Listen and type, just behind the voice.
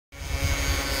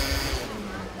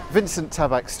Vincent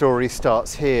Tabak's story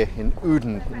starts here in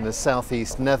Uden in the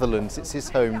southeast Netherlands. It's his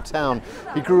hometown.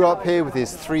 He grew up here with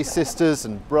his three sisters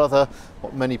and brother,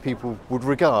 what many people would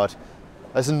regard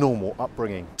as a normal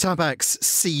upbringing. Tabak's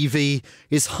CV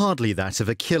is hardly that of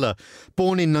a killer.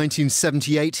 Born in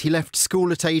 1978, he left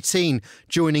school at 18,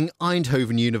 joining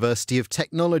Eindhoven University of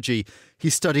Technology. He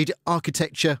studied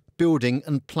architecture, building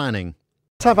and planning.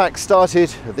 Tabak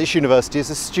started at this university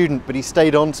as a student, but he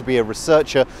stayed on to be a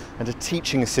researcher and a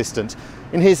teaching assistant.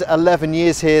 In his 11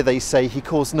 years here, they say he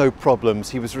caused no problems.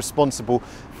 He was responsible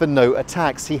for no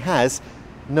attacks. He has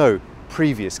no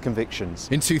previous convictions.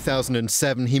 In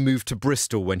 2007, he moved to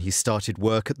Bristol when he started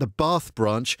work at the Bath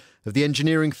branch of the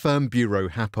engineering firm Bureau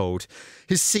Happold.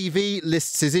 His CV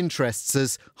lists his interests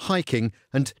as hiking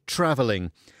and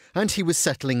travelling. And he was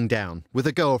settling down with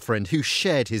a girlfriend who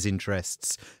shared his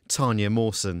interests, Tanya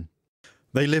Mawson.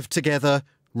 They lived together,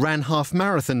 ran half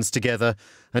marathons together,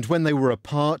 and when they were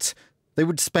apart, they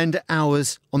would spend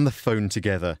hours on the phone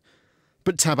together.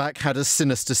 But Tabak had a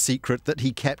sinister secret that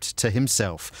he kept to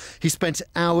himself. He spent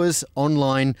hours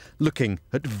online looking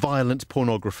at violent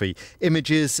pornography,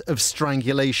 images of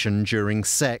strangulation during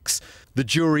sex. The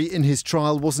jury in his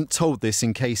trial wasn't told this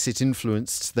in case it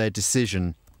influenced their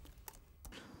decision.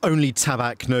 Only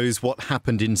Tabak knows what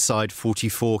happened inside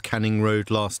 44 Canning Road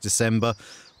last December,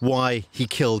 why he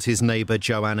killed his neighbour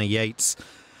Joanna Yeates.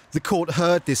 The court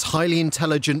heard this highly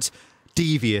intelligent,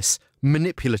 devious,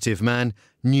 manipulative man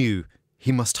knew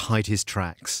he must hide his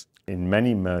tracks. In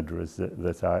many murderers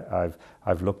that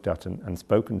I've looked at and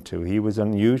spoken to, he was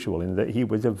unusual in that he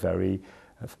was a very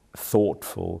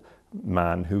thoughtful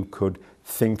man who could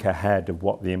think ahead of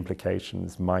what the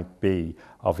implications might be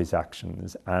of his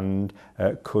actions and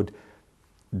could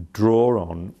draw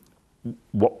on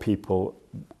what people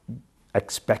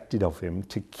expected of him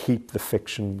to keep the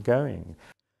fiction going.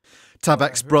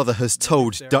 Tabak's brother has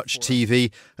told Dutch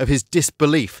TV of his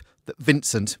disbelief that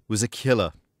Vincent was a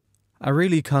killer. I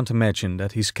really can't imagine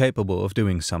that he's capable of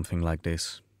doing something like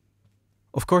this.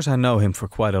 Of course, I know him for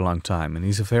quite a long time, and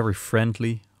he's a very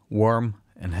friendly, warm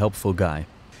and helpful guy.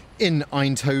 In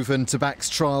Eindhoven, Tabak's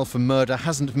trial for murder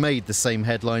hasn't made the same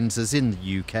headlines as in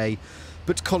the UK,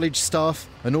 but college staff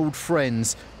and old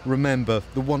friends remember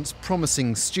the once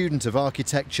promising student of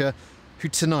architecture who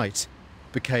tonight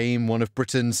became one of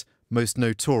Britain's most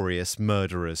notorious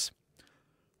murderers.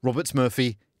 Robert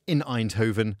Murphy in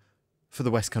Eindhoven for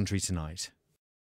the West Country Tonight.